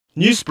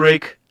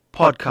Newsbreak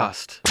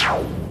podcast.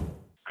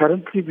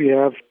 Currently, we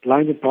have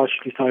blind and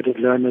partially sighted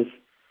learners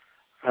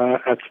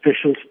at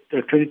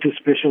 22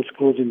 special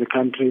schools in the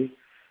country,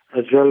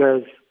 as well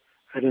as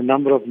at a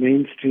number of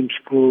mainstream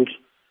schools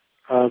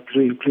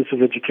through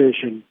inclusive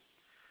education.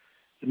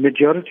 The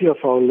majority of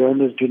our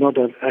learners do not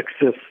have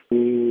access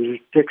to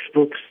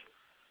textbooks,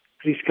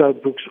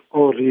 prescribed books,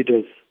 or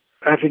readers.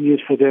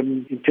 Avenues for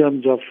them in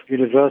terms of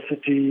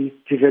university,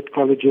 TVET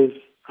colleges,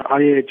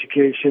 higher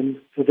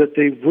education, so that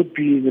they would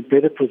be in a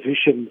better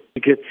position to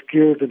get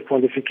skills and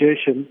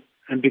qualification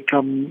and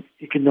become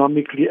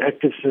economically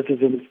active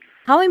citizens.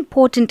 How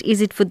important is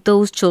it for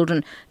those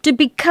children to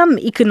become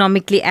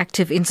economically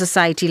active in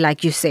society,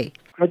 like you say?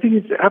 I think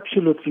it's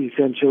absolutely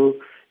essential.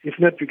 If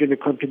not, we're going to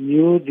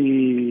continue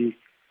the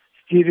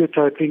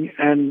stereotyping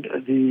and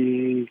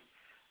the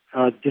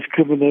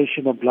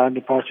discrimination of blind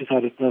and partially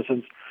sighted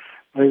persons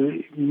by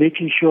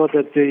making sure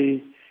that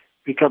they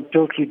become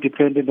totally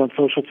dependent on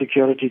social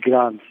security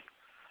grants.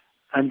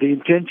 And the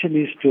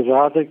intention is to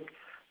rather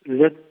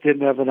let them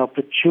have an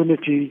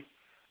opportunity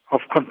of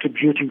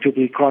contributing to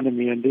the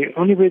economy. And the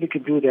only way they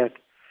can do that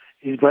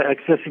is by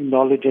accessing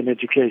knowledge and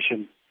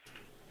education.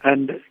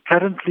 And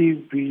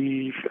currently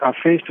we are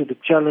faced with the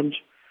challenge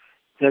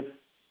that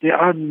there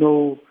are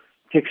no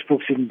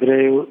textbooks in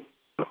Braille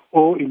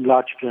or in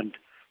large print.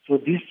 So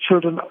these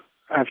children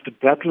have to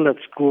battle at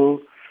school.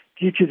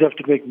 Teachers have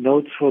to make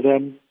notes for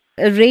them.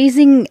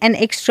 Raising an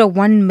extra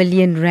 1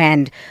 million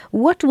rand,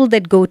 what will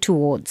that go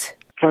towards?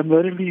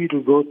 Primarily, it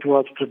will go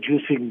towards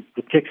producing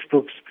the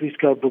textbooks,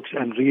 prescribed books,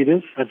 and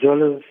readers, as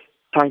well as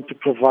trying to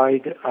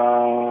provide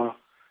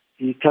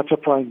the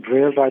touch-point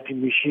Braille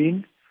writing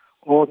machine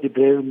or the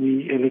Braille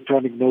Me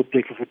electronic note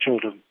taker for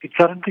children. It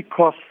currently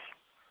costs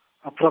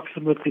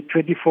approximately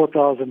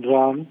 24,000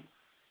 rand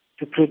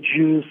to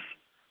produce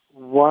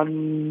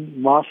one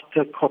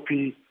master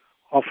copy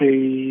of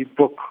a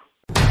book.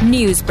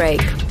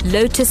 Newsbreak,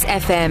 Lotus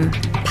FM,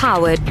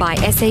 powered by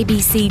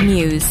SABC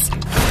News.